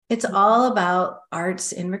It's all about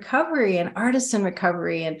arts in recovery and artists in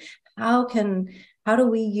recovery, and how do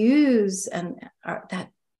we use that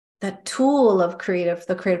tool of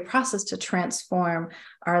the creative process to transform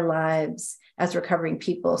our lives as recovering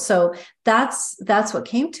people. So that's what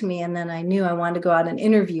came to me. And then I knew I wanted to go out and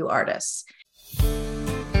interview artists.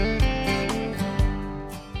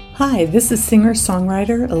 Hi, this is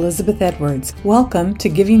singer-songwriter Elizabeth Edwards. Welcome to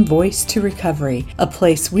Giving Voice to Recovery, a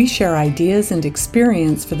place we share ideas and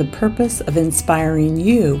experience for the purpose of inspiring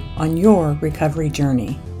you on your recovery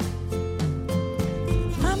journey.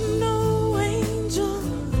 I'm no angel,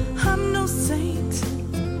 I'm no saint,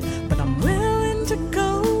 but I'm willing to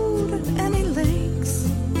go to any lengths.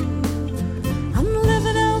 I'm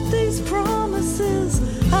living out these promises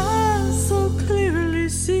I so clearly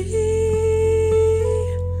see.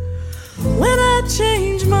 When I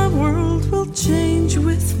change, my world will change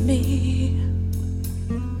with me.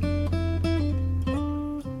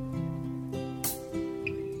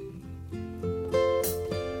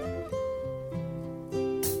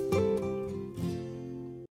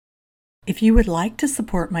 If you would like to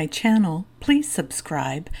support my channel, please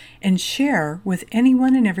subscribe and share with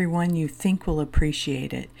anyone and everyone you think will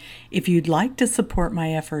appreciate it. If you'd like to support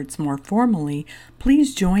my efforts more formally,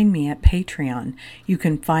 please join me at Patreon. You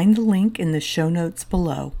can find the link in the show notes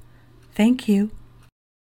below. Thank you.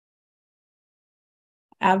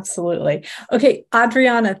 Absolutely. Okay,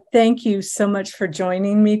 Adriana, thank you so much for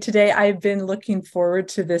joining me today. I've been looking forward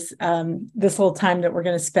to this whole time that we're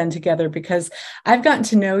going to spend together because I've gotten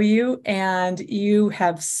to know you and you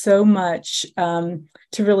have so much to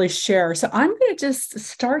really share. So I'm going to just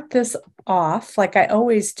start this off like I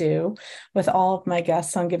always do with all of my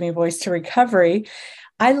guests on Giving Voice to Recovery.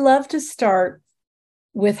 I love to start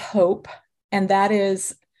with hope, and that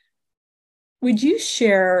is, would you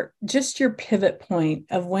share just your pivot point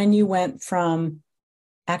of when you went from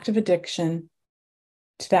active addiction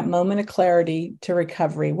to that moment of clarity to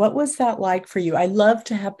recovery? What was that like for you? I love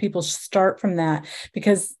to have people start from that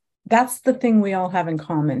because that's the thing we all have in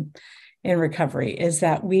common in recovery, is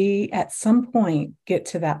that we at some point get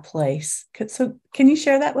to that place. So can you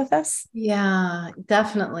share that with us? Yeah,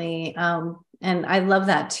 definitely. And I love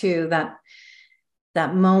that too,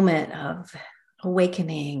 that moment of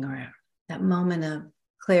awakening, or that moment of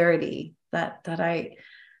clarity that I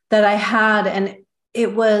had. And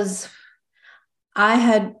it was, I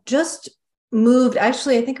had just moved,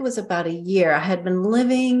 actually, I think it was about a year.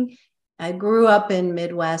 I grew up in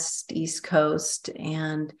Midwest, East Coast,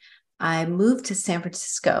 and I moved to San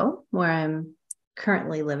Francisco, where I'm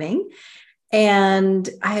currently living. And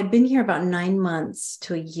I had been here about 9 months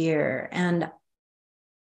to a year, and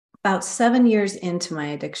about 7 years into my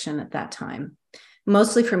addiction at that time.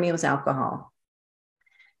 Mostly for me, it was alcohol.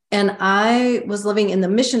 And I was living in the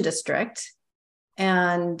Mission District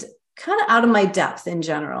and kind of out of my depth in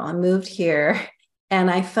general. I moved here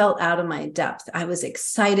and I felt out of my depth. I was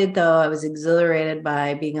excited, though. I was exhilarated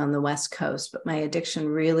by being on the West Coast, but my addiction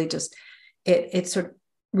really just, it sort of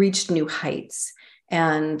reached new heights.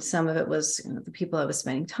 And some of it was, the people I was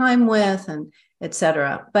spending time with, and et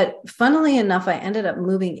cetera. But funnily enough, I ended up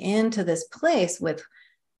moving into this place with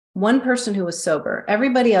one person who was sober.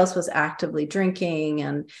 Everybody else was actively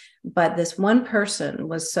drinking, but this one person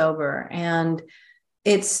was sober. And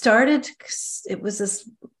it was this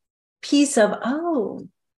piece of,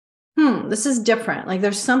 this is different. Like,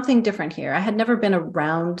 there's something different here. I had never been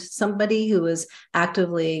around somebody who was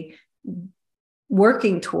actively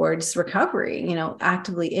working towards recovery,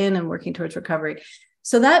 actively in and working towards recovery.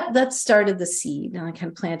 So that started the seed, and I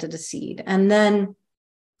kind of planted a seed. And then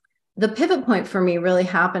the pivot point for me really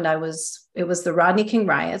happened. It was the Rodney King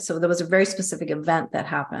riot. So there was a very specific event that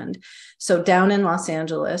happened. So down in Los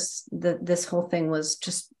Angeles, this whole thing was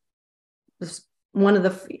one of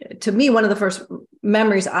the first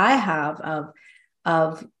memories I have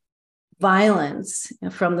of violence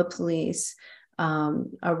from the police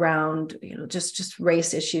around, just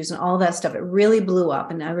race issues and all that stuff. It really blew up.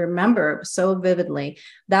 And I remember so vividly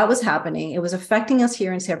that was happening. It was affecting us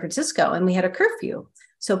here in San Francisco, and we had a curfew.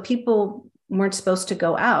 So people weren't supposed to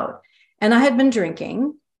go out. And I had been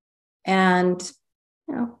drinking and,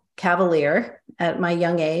 cavalier at my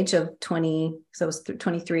young age of 20, so I was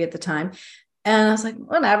 23 at the time. And I was like,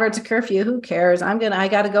 whatever, it's a curfew, who cares? I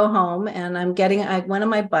got to go home. And I went on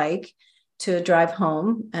my bike to drive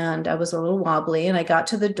home, and I was a little wobbly, and I got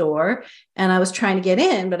to the door and I was trying to get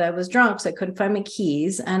in, but I was drunk, so I couldn't find my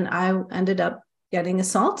keys. And I ended up getting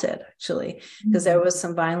assaulted, actually, because there was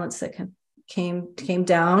some violence that came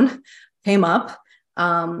up,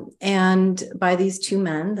 and by these two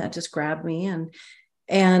men that just grabbed me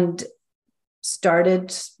and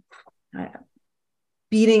started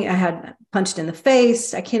I had punched in the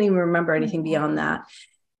face. I can't even remember anything beyond that.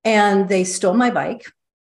 And they stole my bike.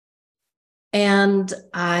 And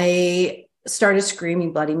I started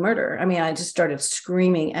screaming bloody murder. I mean, I just started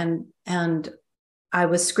screaming, and I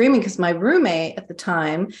was screaming because my roommate at the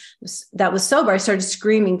time that was sober, I started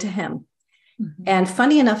screaming to him. Mm-hmm. And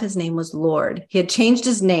funny enough, his name was Lord. He had changed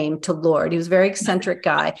his name to Lord. He was a very eccentric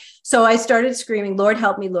guy. So I started screaming, Lord,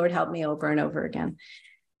 help me, over and over again.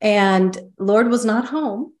 And Lord was not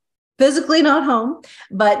home, physically not home,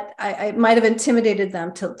 but I might have intimidated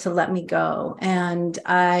them to let me go. And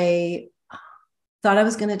I thought I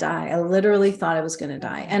was going to die. I literally thought I was going to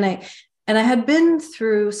die. And I had been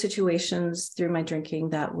through situations through my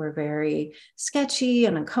drinking that were very sketchy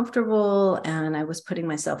and uncomfortable, and I was putting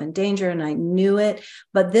myself in danger, and I knew it.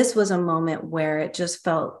 But this was a moment where it just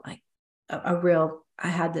felt like I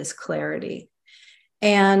had this clarity.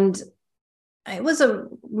 And it was a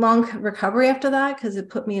long recovery after that, because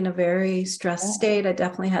it put me in a very stressed state. I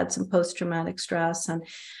definitely had some post-traumatic stress,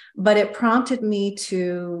 but it prompted me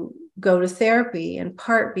to go to therapy, in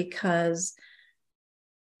part because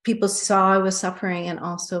people saw I was suffering, and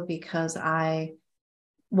also because I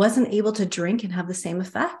wasn't able to drink and have the same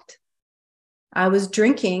effect. I was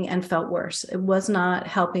drinking and felt worse. It was not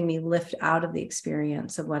helping me lift out of the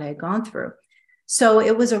experience of what I had gone through. So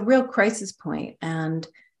it was a real crisis point. And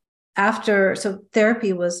so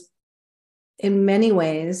therapy was, in many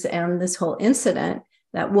ways, and this whole incident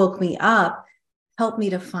that woke me up helped me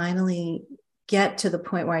to finally get to the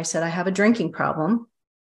point where I said, I have a drinking problem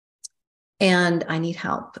and I need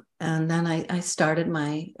help. And then I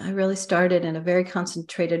really started in a very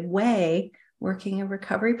concentrated way working a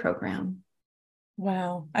recovery program.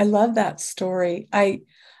 Wow. I love that story. I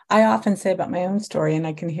often say about my own story, and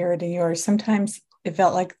I can hear it in yours. Sometimes it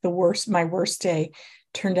felt like my worst day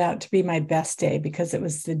turned out to be my best day, because it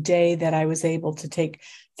was the day that I was able to take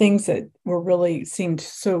things that seemed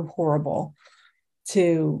so horrible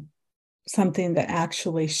to something that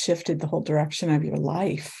actually shifted the whole direction of your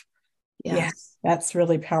life. Yes. Yeah, that's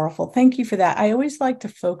really powerful. Thank you for that. I always like to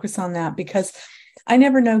focus on that, because I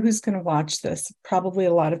never know who's going to watch this. Probably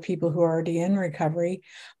a lot of people who are already in recovery,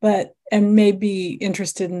 and may be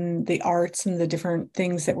interested in the arts and the different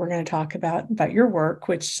things that we're going to talk about your work,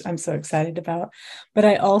 which I'm so excited about. But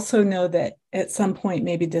I also know that at some point,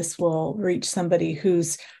 maybe this will reach somebody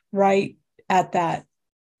who's right at that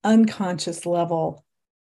unconscious level,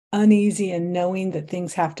 uneasy and knowing that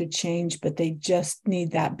things have to change, but they just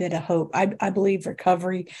need that bit of hope. I believe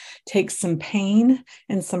recovery takes some pain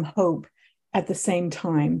and some hope at the same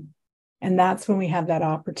time. And that's when we have that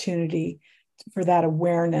opportunity for that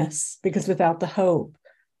awareness, because without the hope,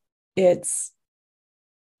 it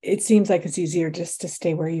seems like it's easier just to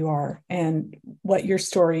stay where you are. And what your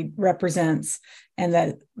story represents, and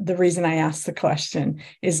that the reason I asked the question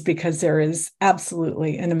is because there is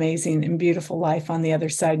absolutely an amazing and beautiful life on the other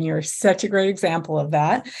side. And you're such a great example of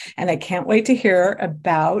that. And I can't wait to hear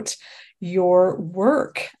about your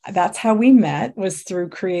work. That's how we met, was through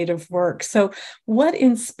creative work. So what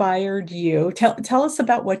inspired you? Tell us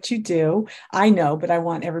about what you do. I know, but I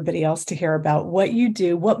want everybody else to hear about what you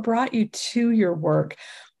do. What brought you to your work?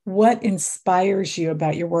 What inspires you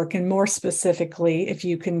about your work? And more specifically, if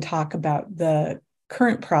you can talk about the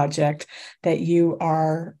current project that you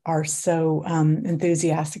are so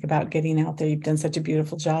enthusiastic about getting out there. You've done such a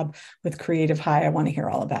beautiful job with Creative High. I want to hear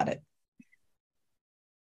all about it.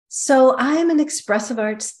 So I'm an expressive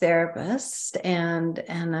arts therapist, and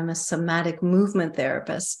I'm a somatic movement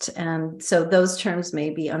therapist. And so those terms may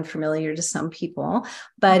be unfamiliar to some people,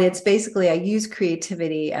 but it's basically, I use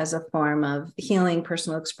creativity as a form of healing,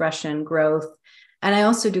 personal expression, growth. And I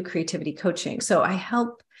also do creativity coaching. So I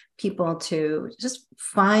help people to just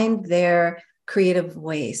find their creative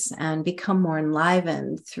voice and become more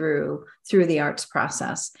enlivened through the arts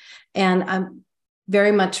process. And I'm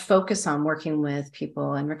very much focus on working with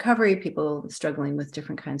people in recovery, people struggling with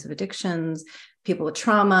different kinds of addictions, people with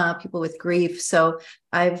trauma, people with grief. So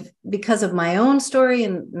because of my own story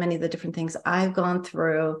and many of the different things I've gone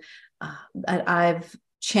through, I've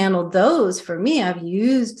channeled those. For me, I've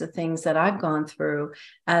used the things that I've gone through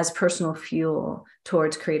as personal fuel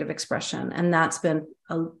towards creative expression. And that's been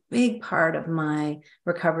a big part of my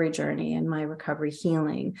recovery journey and my recovery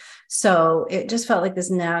healing. So it just felt like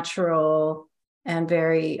this natural and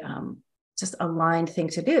very just aligned thing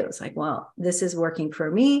to do. It's like, well, this is working for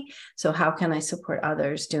me, so how can I support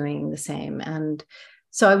others doing the same? And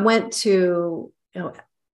so I went to,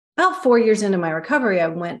 about 4 years into my recovery, I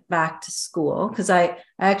went back to school, because I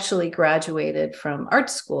actually graduated from art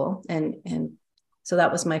school. And so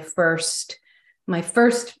that was my first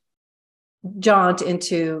jaunt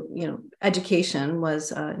into, education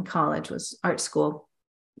was in college, was art school,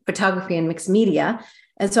 photography and mixed media.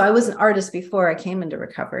 And so I was an artist before I came into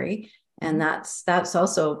recovery. And that's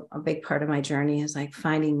also a big part of my journey, is like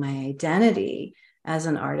finding my identity as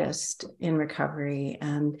an artist in recovery.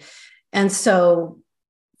 And so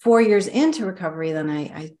 4 years into recovery, then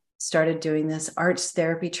I started doing this arts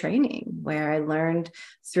therapy training where I learned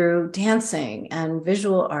through dancing and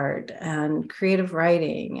visual art and creative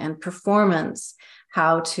writing and performance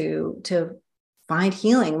how to find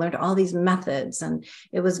healing, learned all these methods. And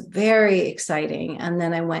it was very exciting. And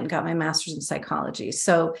then I went and got my master's in psychology.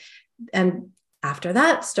 So, and after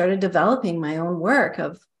that, started developing my own work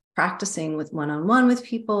of practicing with one-on-one with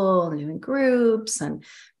people and doing groups. And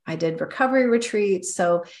I did recovery retreats.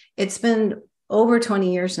 So it's been over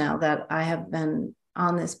 20 years now that I have been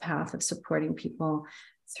on this path of supporting people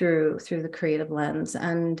through the creative lens.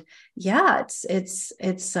 And yeah,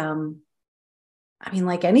 it's I mean,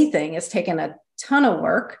 like anything, it's taken a ton of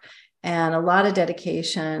work and a lot of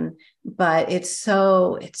dedication, but it's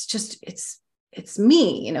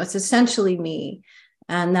me, it's essentially me.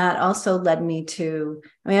 And that also led me to,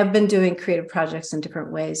 I've been doing creative projects in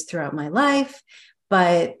different ways throughout my life,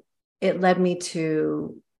 but it led me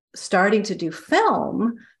to starting to do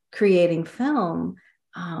film, creating film.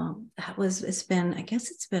 It's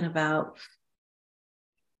been about,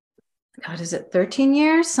 God, is it 13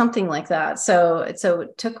 years? Something like that. So it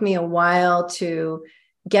took me a while to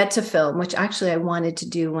get to film, which actually I wanted to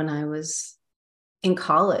do when I was in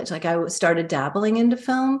college. Like I started dabbling into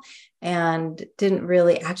film and didn't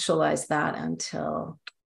really actualize that until,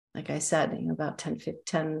 like I said, about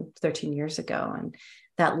 13 years ago. And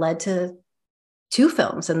that led to 2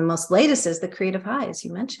 films. And the most latest is The Creative High, as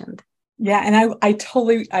you mentioned. Yeah. And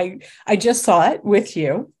I just saw it with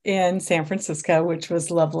you in San Francisco, which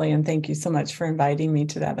was lovely. And thank you so much for inviting me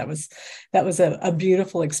to that. That was a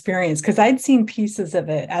beautiful experience, because I'd seen pieces of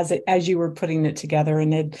it as you were putting it together,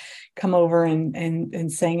 and had come over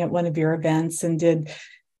and sang at one of your events, and did,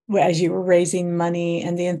 as you were raising money,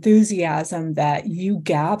 and the enthusiasm that you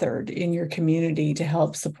gathered in your community to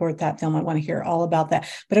help support that film. I want to hear all about that.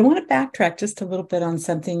 But I want to backtrack just a little bit on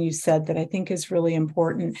something you said that I think is really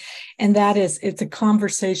important. And that is, it's a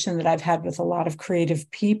conversation that I've had with a lot of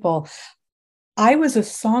creative people. I was a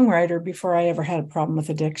songwriter before I ever had a problem with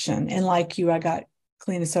addiction. And like you, I got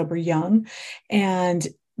clean and sober young.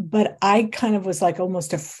 But I kind of was like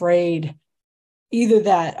almost afraid either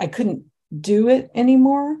that I couldn't do it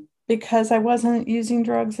anymore because I wasn't using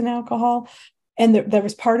drugs and alcohol. And there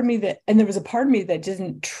was a part of me that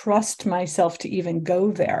didn't trust myself to even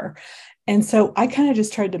go there. And so I kind of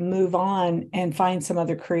just tried to move on and find some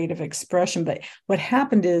other creative expression. But what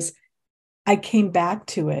happened is I came back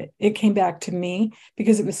to it. It came back to me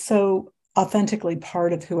because it was so authentically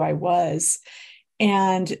part of who I was.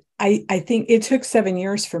 And I think it took 7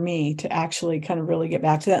 years for me to actually kind of really get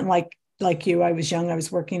back to that. And like you, I was young. I was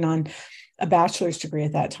working on a bachelor's degree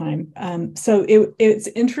at that time. So it's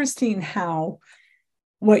interesting how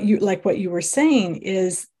what you were saying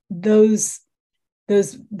is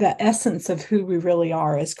the essence of who we really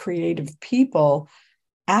are as creative people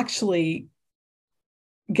actually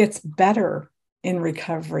gets better in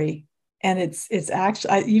recovery. And it's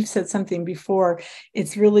actually, you've said something before,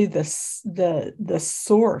 it's really the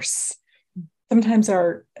source. Sometimes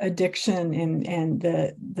our addiction and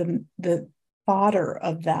the fodder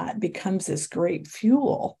of that becomes this great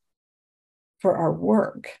fuel for our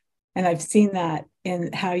work. And I've seen that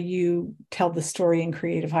in how you tell the story in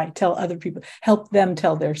Creative High, tell other people, help them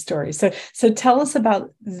tell their story. So tell us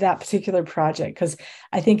about that particular project, because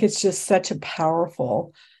I think it's just such a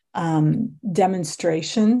powerful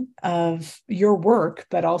demonstration of your work,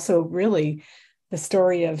 but also really the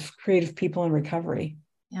story of creative people in recovery.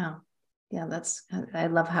 Yeah. Yeah, I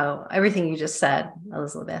love how everything you just said,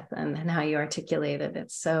 Elizabeth, and how you articulated it. It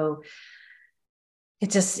so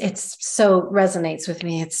resonates with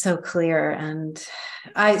me. It's so clear. And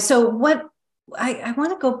I want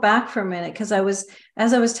to go back for a minute, because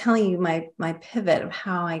as I was telling you my pivot of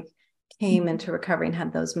how I came into recovery and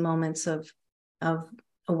had those moments of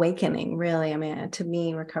awakening, really. I mean, to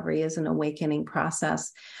me, recovery is an awakening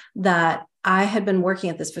process. That I had been working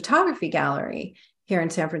at this photography gallery here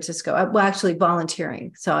in San Francisco, actually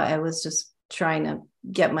volunteering. So I was just trying to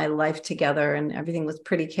get my life together, and everything was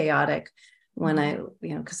pretty chaotic when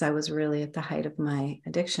because I was really at the height of my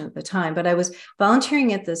addiction at the time. But I was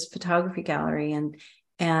volunteering at this photography gallery,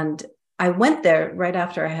 and I went there right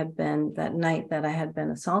after that night that I had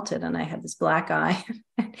been assaulted, and I had this black eye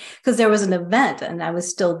because there was an event, and I was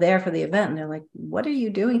still there for the event. And they're like, "What are you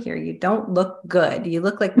doing here? You don't look good. You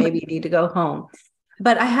look like maybe you need to go home."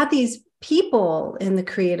 But I had these people in the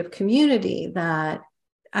creative community that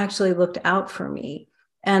actually looked out for me.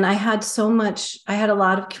 And I had a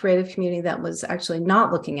lot of creative community that was actually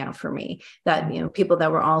not looking out for me, that, people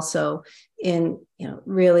that were also in,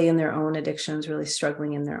 really in their own addictions, really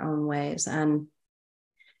struggling in their own ways.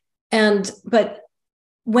 But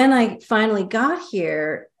when I finally got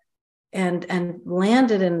here and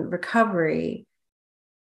landed in recovery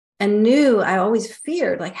and knew, I always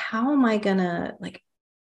feared, like, how am I gonna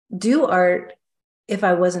do art if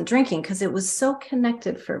I wasn't drinking? Because it was so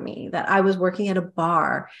connected for me that I was working at a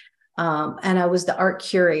bar, and I was the art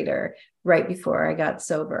curator right before I got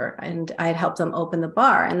sober, and I had helped them open the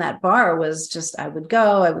bar. And that bar was just, I would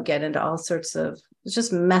get into all sorts of, it was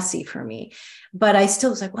just messy for me. But I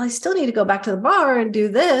still was like, well, I still need to go back to the bar and do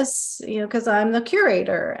this, because I'm the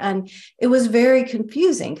curator. And it was very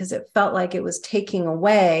confusing because it felt like it was taking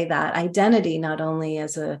away that identity, not only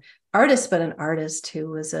as an artist, but an artist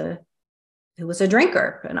who was a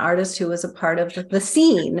drinker, an artist who was a part of the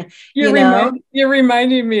scene. You're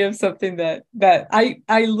reminding me of something that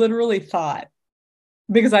I literally thought,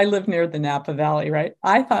 because I live near the Napa Valley, right?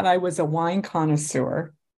 I thought I was a wine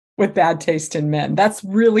connoisseur with bad taste in men. That's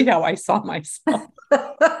really how I saw myself.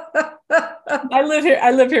 I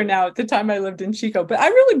live here now. At the time I lived in Chico, but I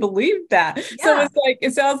really believed that. Yeah. So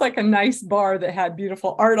it sounds like a nice bar that had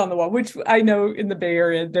beautiful art on the wall, which I know in the Bay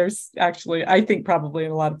Area, there's actually, I think probably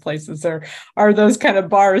in a lot of places there are those kind of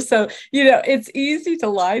bars. So, it's easy to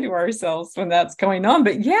lie to ourselves when that's going on.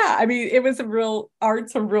 But yeah, I mean,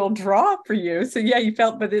 art's a real draw for you. So yeah, you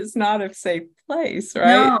felt, but it's not a safe place,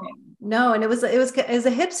 right? No, and it was a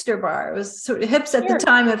hipster bar. It was sort of hips at the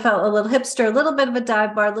time. It felt a little hipster, a little bit of a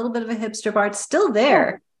dive bar, a little bit of a hipster bar. It's still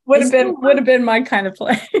there. Would have been my kind of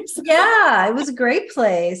place. Yeah, it was a great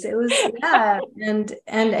place. It was, yeah, and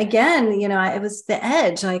again, it was the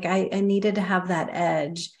edge. Like I needed to have that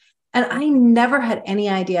edge, and I never had any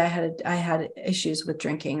idea I had issues with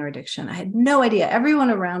drinking or addiction. I had no idea. Everyone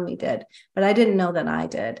around me did, but I didn't know that I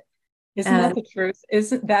did. Isn't that the truth?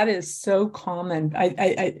 That is so common?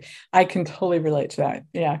 I can totally relate to that.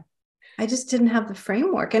 Yeah. I just didn't have the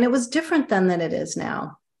framework, and it was different then than it is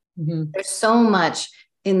now. Mm-hmm. There's so much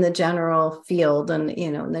in the general field and,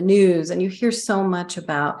 in the news, and you hear so much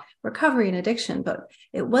about recovery and addiction, but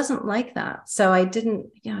it wasn't like that. So I didn't,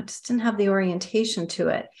 I just didn't have the orientation to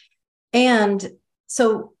it. And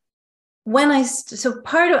so again,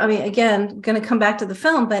 going to come back to the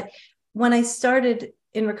film, but when I started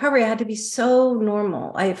in recovery, I had to be so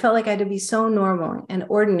normal. I felt like I had to be so normal and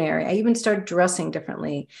ordinary. I even started dressing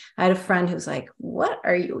differently. I had a friend who's like, what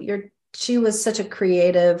are you? She was such a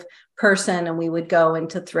creative person, and we would go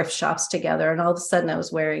into thrift shops together. And all of a sudden I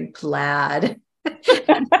was wearing plaid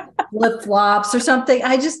flip-flops or something.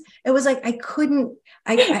 It was like, I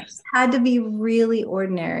had to be really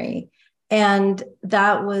ordinary. And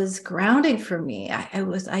that was grounding for me.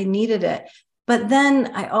 I needed it. But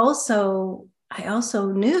then I also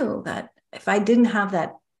knew that if I didn't have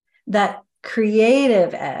that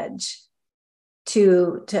creative edge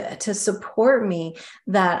to support me,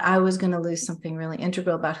 that I was going to lose something really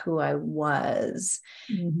integral about who I was.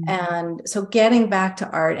 Mm-hmm. And so getting back to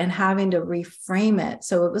art and having to reframe it.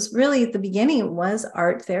 So it was really, at the beginning, it was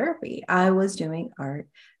art therapy. I was doing art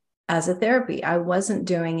as a therapy. I wasn't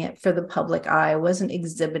doing it for the public eye. I wasn't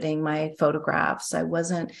exhibiting my photographs. I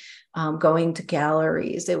wasn't going to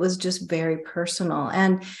galleries. It was just very personal.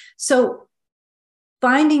 And so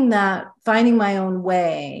finding my own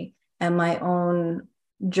way and my own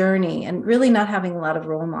journey, and really not having a lot of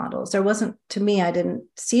role models. There wasn't, to me, I didn't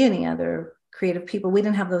see any other creative people. We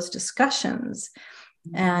didn't have those discussions.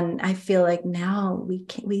 And I feel like now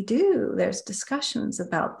we do. There's discussions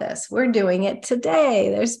about this. We're doing it today.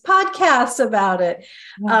 There's podcasts about it.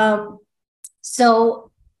 Wow. So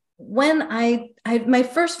when my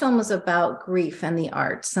first film was about grief and the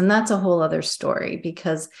arts, and that's a whole other story,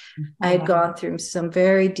 because I had gone through some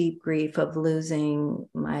very deep grief of losing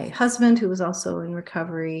my husband, who was also in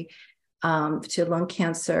recovery, to lung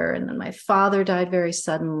cancer. And then my father died very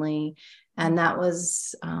suddenly. And that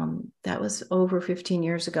was over 15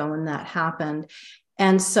 years ago when that happened.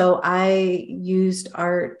 And so I used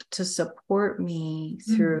art to support me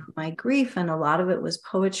through my grief. And a lot of it was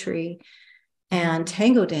poetry and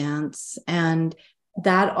tango dance. And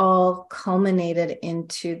that all culminated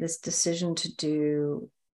into this decision to do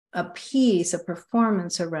a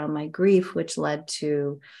performance around my grief, which led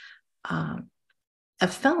to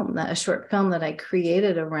a short film that I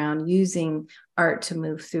created around using art to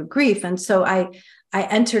move through grief. And so I I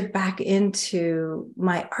entered back into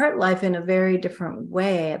my art life in a very different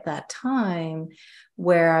way at that time,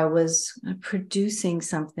 where I was producing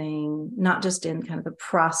something, not just in kind of the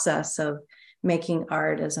process of making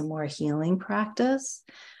art as a more healing practice.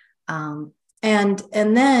 And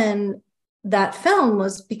then that film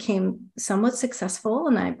became somewhat successful,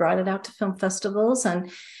 and I brought it out to film festivals, and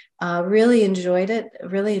really enjoyed it.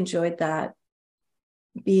 Really enjoyed that,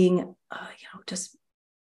 being, just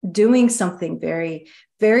doing something very,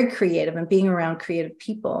 very creative and being around creative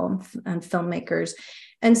people and filmmakers.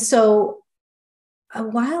 And so a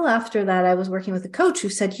while after that, I was working with a coach who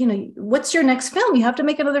said, what's your next film? You have to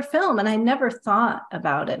make another film. And I never thought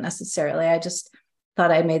about it necessarily. I just thought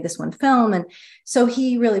I made this one film. And so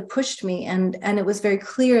he really pushed me. And it was very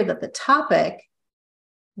clear that the topic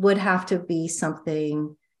would have to be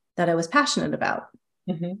something that I was passionate about.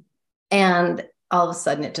 Mm-hmm. And all of a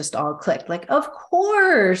sudden it just all clicked. Like, of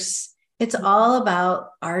course, it's all about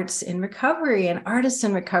arts in recovery and artists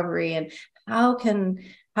in recovery. And how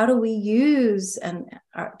do we use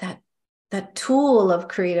that tool of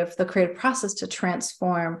the creative process to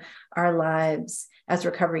transform our lives as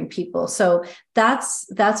recovering people. So that's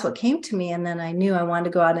what came to me. And then I knew I wanted to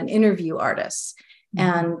go out and interview artists.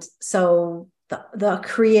 Mm-hmm. And so the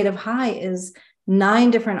Creative High is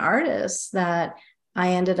 9 different artists that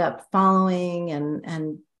I ended up following,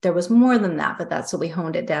 and there was more than that, but that's what we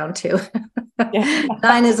honed it down to.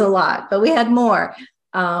 9 is a lot, but we had more.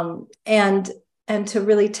 And to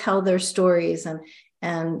really tell their stories,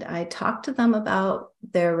 and I talked to them about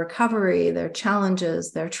their recovery, their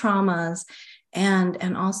challenges, their traumas,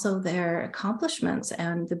 and also their accomplishments,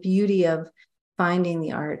 and the beauty of finding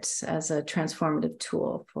the arts as a transformative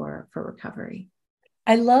tool for recovery.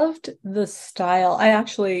 I loved the style.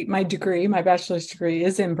 My bachelor's degree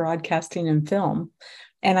is in broadcasting and film.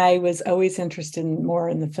 And I was always interested more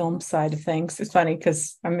in the film side of things. It's funny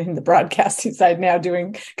because I'm in the broadcasting side now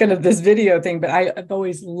doing kind of this video thing, but I've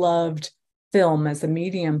always loved film as a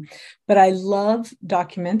medium. But I love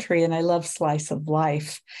documentary and I love slice of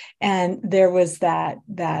life. And there was that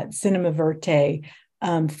cinema verite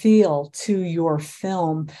feel to your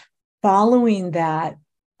film, following that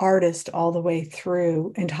artist all the way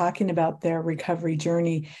through and talking about their recovery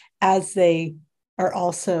journey as they are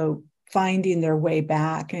also finding their way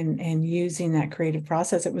back and using that creative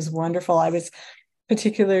process. It was wonderful. I was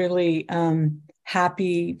particularly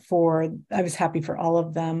happy for all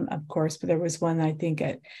of them, of course, but there was one I think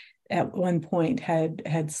at one point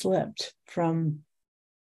had slipped from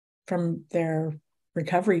their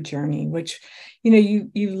recovery journey, which,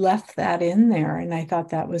 you left that in there. And I thought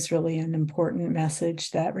that was really an important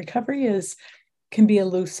message, that recovery can be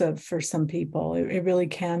elusive for some people. It really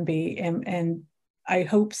can be. And I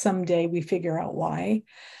hope someday we figure out why.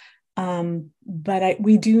 But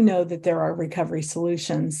we do know that there are recovery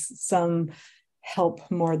solutions. Some help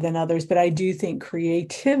more than others, but I do think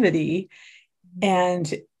creativity,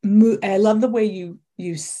 and I love the way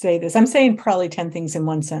you say this. I'm saying probably 10 things in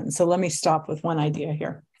one sentence. So let me stop with one idea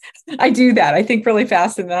here. I do that. I think really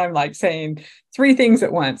fast. And then I'm like saying 3 things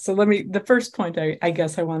at once. So the first point I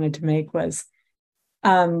guess I wanted to make was,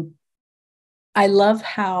 I love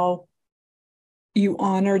how you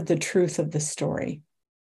honored the truth of the story,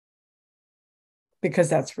 because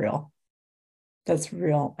that's real. That's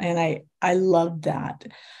real. And I love that,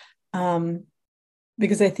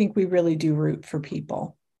 because I think we really do root for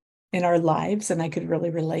people in our lives. And I could really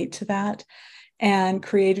relate to that. And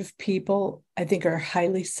creative people, I think, are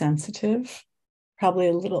highly sensitive,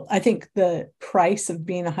 I think the price of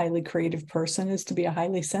being a highly creative person is to be a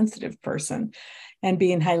highly sensitive person. And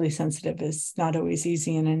being highly sensitive is not always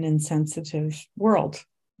easy in an insensitive world.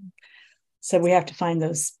 So we have to find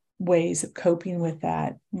those ways of coping with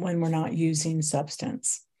that when we're not using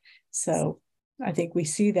substance. So I think we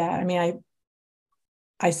see that. I mean,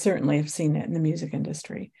 I certainly have seen it in the music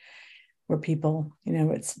industry, where people,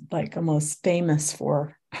 it's like almost famous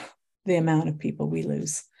for the amount of people we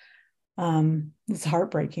lose. It's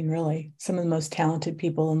heartbreaking, really. Some of the most talented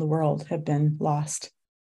people in the world have been lost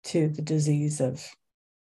to the disease of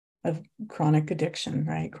chronic addiction,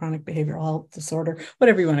 right? Chronic behavioral health disorder,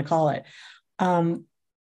 whatever you want to call it.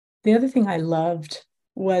 The other thing I loved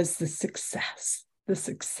was the successes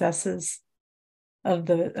of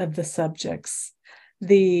the subjects.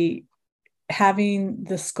 Having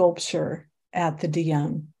the sculpture at the De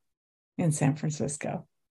Young in San Francisco.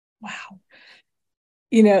 Wow.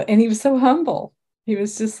 And he was so humble. He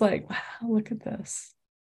was just like, wow, look at this.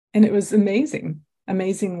 And it was amazing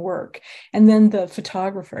work. And then the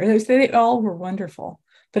photographer, they all were wonderful,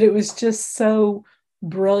 but it was just so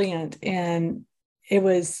brilliant. And it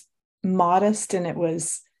was modest, and it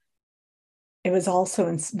was it was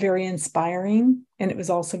also very inspiring, and it was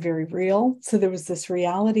also very real. So there was this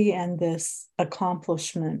reality and this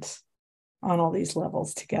accomplishment on all these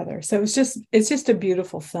levels together. So it's just a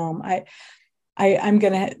beautiful film. I'm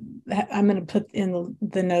gonna put in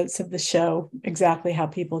the notes of the show exactly how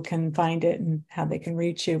people can find it and how they can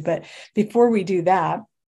reach you. But before we do that,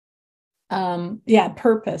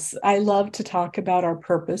 purpose. I love to talk about our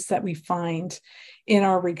purpose that we find in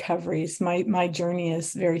our recoveries. My journey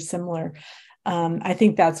is very similar. I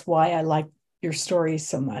think that's why I like your story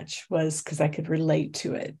so much, was because I could relate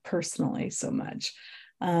to it personally so much.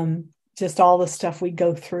 Just all the stuff we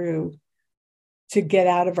go through to get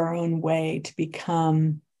out of our own way to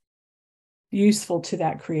become useful to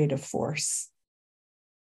that creative force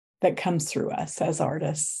that comes through us as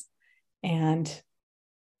artists, and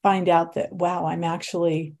find out that, wow, I'm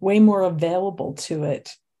actually way more available to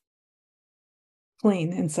it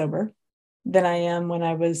clean and sober than I am when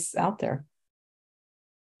I was out there.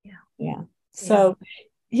 Yeah. So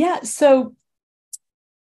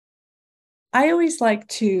I always like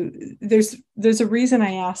to, there's a reason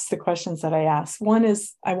I ask the questions that I ask. One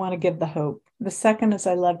is I want to give the hope. The second is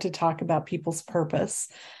I love to talk about people's purpose,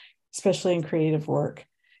 especially in creative work.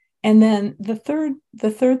 And then the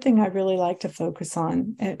third thing I really like to focus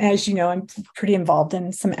on, and as you know, I'm pretty involved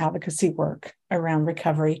in some advocacy work around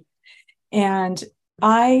recovery. And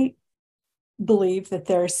I believe that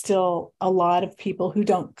there are still a lot of people who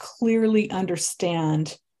don't clearly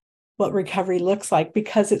understand what recovery looks like,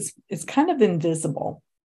 because it's kind of invisible.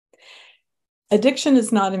 Addiction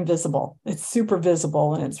is not invisible. It's super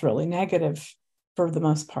visible, and it's really negative for the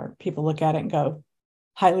most part. People look at it and go,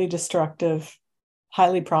 highly destructive,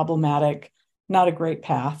 highly problematic, not a great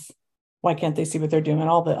path. Why can't they see what they're doing?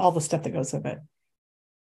 All the stuff that goes with it.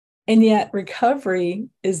 And yet recovery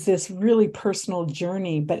is this really personal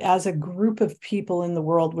journey, but as a group of people in the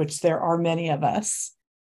world, which there are many of us,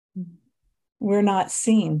 we're not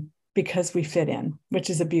seen because we fit in, which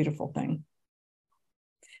is a beautiful thing.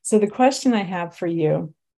 So the question I have for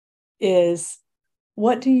you is,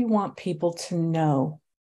 what do you want people to know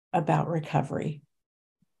about recovery?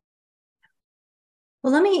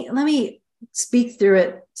 Well, let me speak through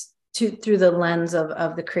it through the lens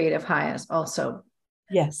of the creative highest also.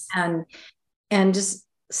 Yes. And just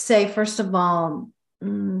say, first of all,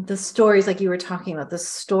 the stories, like you were talking about, the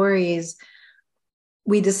stories,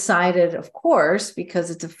 we decided, of course, because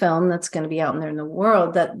it's a film that's going to be out there in the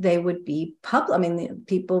world, that they would be public. I mean, the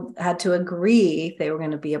people had to agree, if they were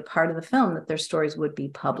going to be a part of the film, that their stories would be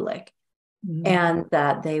public. Mm-hmm. And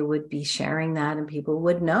that they would be sharing that, and people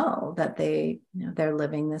would know that they're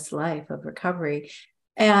living this life of recovery.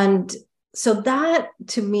 And so that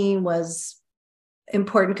to me was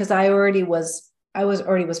important, because I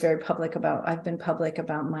was very public about, I've been public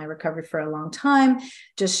about my recovery for a long time,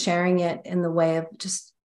 just sharing it in the way of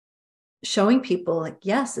just showing people, like,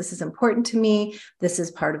 yes, this is important to me. This is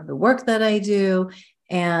part of the work that I do.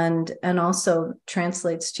 And also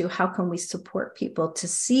translates to, how can we support people to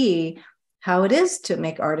see how it is to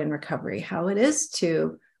make art in recovery, how it is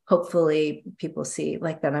to hopefully people see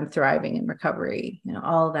like that I'm thriving in recovery,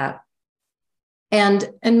 all of that. And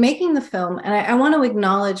making the film, and I want to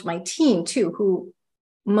acknowledge my team too, who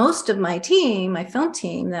most of my team, my film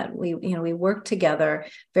team, that we work together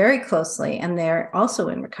very closely, and they're also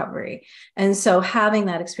in recovery. And so having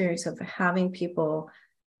that experience of having people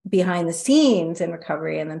behind the scenes in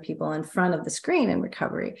recovery, and then people in front of the screen in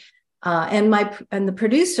recovery. And the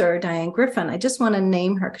producer, Diane Griffin, I just want to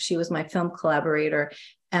name her because she was my film collaborator,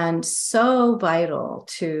 and so vital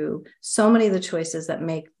to so many of the choices that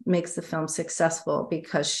makes the film successful,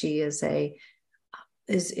 because she has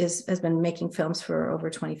been making films for over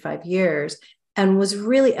 25 years, and was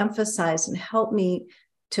really emphasized and helped me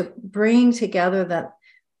to bring together that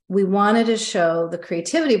we wanted to show the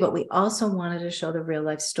creativity, but we also wanted to show the real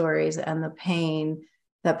life stories and the pain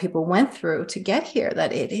that people went through to get here,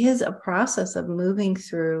 that it is a process of moving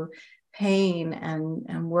through pain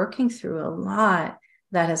and working through a lot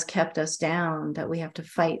that has kept us down, that we have to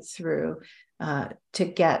fight through to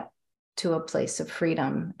get to a place of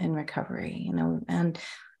freedom and recovery,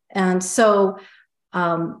 and so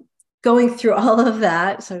going through all of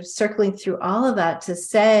that, so circling through all of that to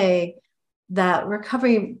say that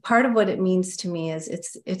recovery, part of what it means to me is it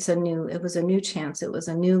was a new chance, it was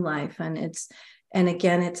a new life, and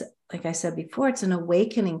again, it's like I said before, it's an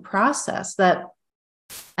awakening process that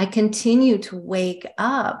I continue to wake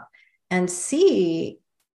up and see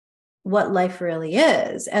what life really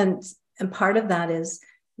is. And part of that is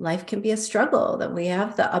life can be a struggle, that we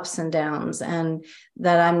have the ups and downs, and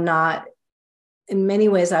that I'm not, in many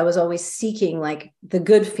ways, I was always seeking like the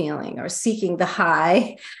good feeling or seeking the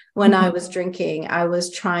high, when I was drinking. I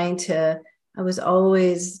was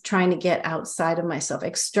always trying to get outside of myself,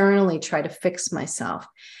 externally try to fix myself.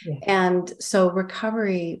 Yeah. And so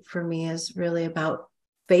recovery for me is really about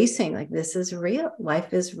facing, like, this is real.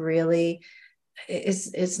 Life is really,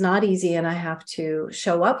 it's not easy, and I have to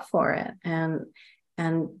show up for it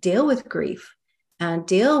and deal with grief and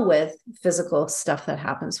deal with physical stuff that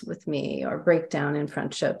happens with me, or breakdown in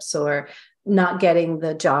friendships, or not getting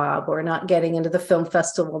the job, or not getting into the film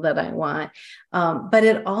festival that I want. But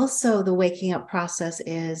it also, the waking up process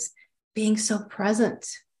is being so present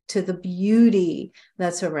to the beauty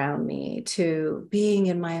that's around me, to being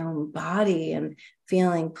in my own body and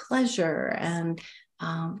feeling pleasure and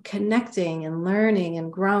connecting and learning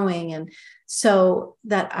and growing. And so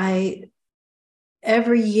that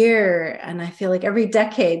every year, and I feel like every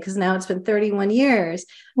decade, because now it's been 31 years,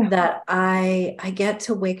 that I get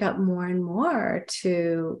to wake up more and more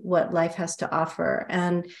to what life has to offer.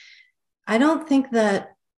 And I don't think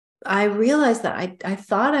that I realized that I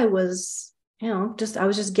thought I was, I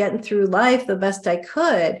was just getting through life the best I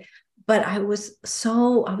could. But I was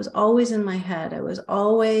always in my head. I was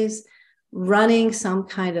always running some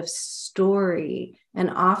kind of story, and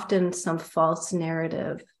often some false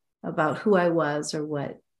narrative about who I was or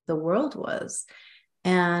what the world was.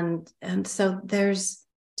 And so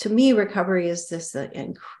to me, recovery is this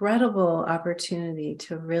incredible opportunity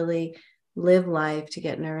to really live life, to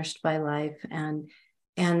get nourished by life. And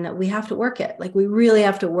we have to work it. Like, we really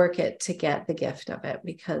have to work it to get the gift of it,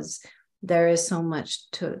 because there's so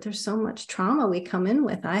much trauma we come in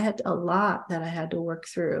with. I had a lot that I had to work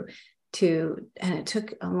through and it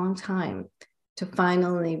took a long time to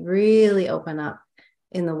finally really open up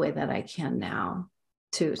in the way that I can now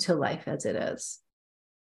to life as it is.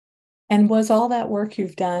 And was all that work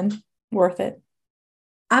you've done worth it?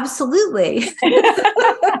 Absolutely.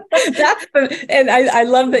 I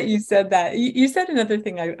love that you said that. You said another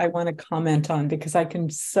thing I want to comment on, because I can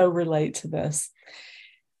so relate to this.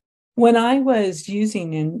 When I was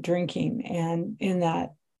using and drinking and in that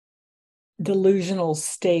delusional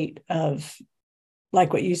state of,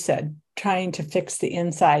 like what you said, trying to fix the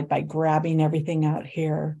inside by grabbing everything out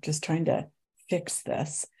here, just trying to fix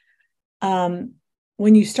this.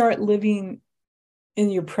 When you start living in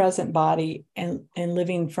your present body and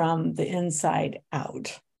living from the inside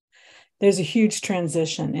out, there's a huge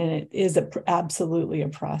transition, and it is absolutely a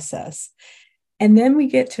process. And then we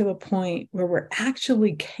get to a point where we're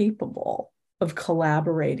actually capable of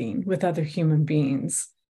collaborating with other human beings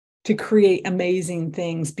to create amazing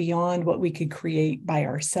things beyond what we could create by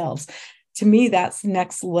ourselves. To me, that's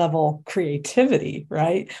next level creativity,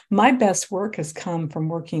 right? My best work has come from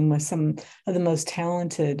working with some of the most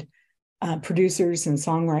talented producers and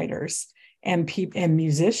songwriters and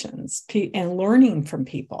musicians, and learning from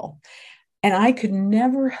people. And I could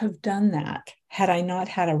never have done that had I not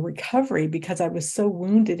had a recovery, because I was so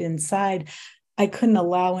wounded inside, I couldn't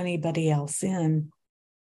allow anybody else in,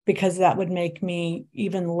 because that would make me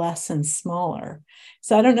even less and smaller.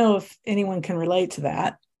 So I don't know if anyone can relate to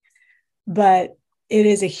that, but it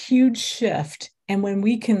is a huge shift. And when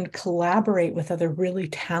we can collaborate with other really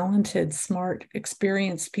talented, smart,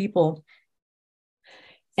 experienced people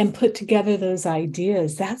and put together those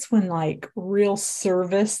ideas, that's when, like, real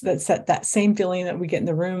service, that's that same feeling that we get in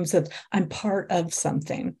the rooms of, I'm part of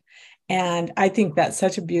something. And I think that's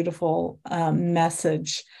such a beautiful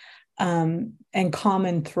message and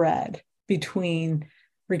common thread between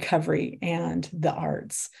recovery and the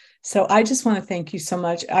arts. So I just want to thank you so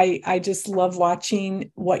much. I just love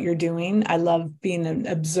watching what you're doing. I love being an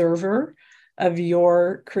observer of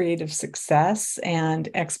your creative success and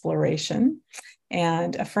exploration,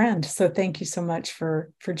 and a friend. So thank you so much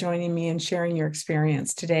for joining me and sharing your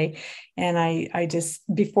experience today. And I just,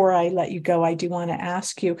 before I let you go, I do want to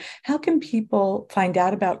ask you, how can people find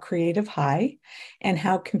out about Creative High, and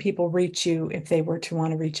how can people reach you if they were to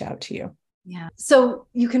want to reach out to you? Yeah. So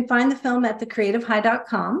you can find the film at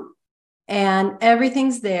thecreativehigh.com, and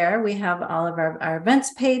everything's there. We have all of our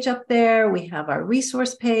events page up there. We have our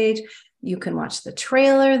resource page. You can watch the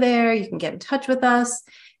trailer there. You can get in touch with us.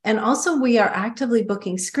 And also, we are actively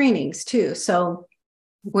booking screenings too. So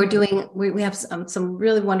we have some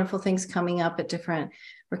really wonderful things coming up at different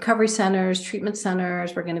recovery centers, treatment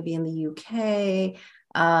centers. We're going to be in the UK.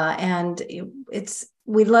 And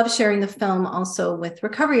we love sharing the film also with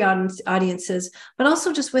recovery audiences, but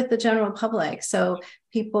also just with the general public. So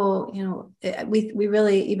people, we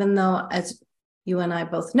really, even though, as you and I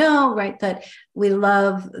both know, right, that we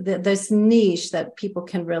love this niche that people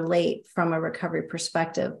can relate from a recovery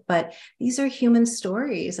perspective. But these are human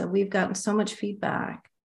stories, and we've gotten so much feedback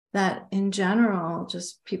that in general,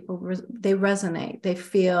 just people, they resonate, they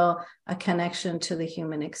feel a connection to the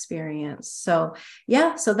human experience. So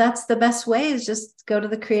yeah, so that's the best way, is just go to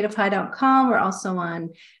thecreativehideout.com. We're also on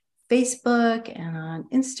Facebook and on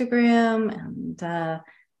Instagram, and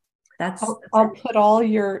I'll put all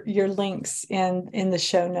your links in the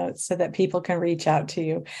show notes so that people can reach out to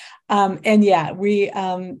you. And yeah,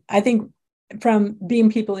 I think from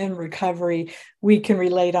being people in recovery, we can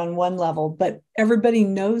relate on one level, but everybody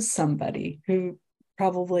knows somebody who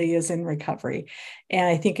probably is in recovery. And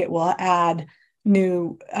I think it will add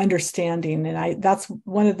new understanding. And that's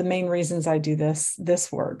one of the main reasons I do this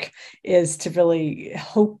work, is to really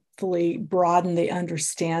hopefully broaden the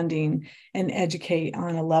understanding and educate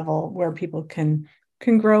on a level where people can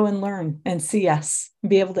grow and learn and see us,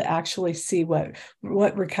 be able to actually see what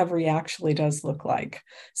recovery actually does look like.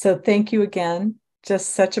 So thank you again. Just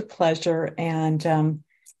such a pleasure. And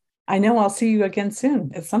I know I'll see you again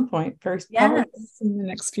soon at some point, probably in the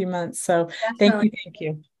next few months. So Definitely. Thank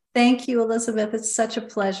you. Thank you, Elizabeth. It's such a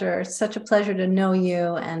pleasure. It's such a pleasure to know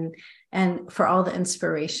you, and for all the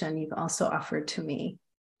inspiration you've also offered to me.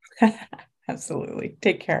 Absolutely.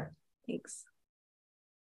 Take care. Thanks.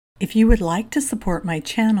 If you would like to support my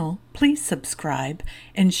channel, please subscribe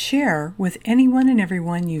and share with anyone and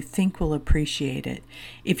everyone you think will appreciate it.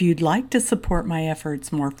 If you'd like to support my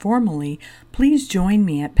efforts more formally, please join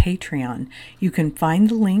me at Patreon. You can find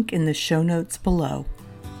the link in the show notes below.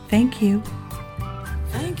 Thank you.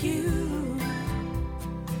 Thank you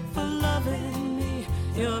for loving me,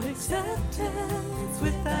 your acceptance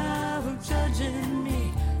without judging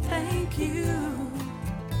me. Thank you.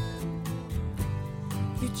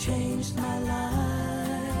 You changed my life.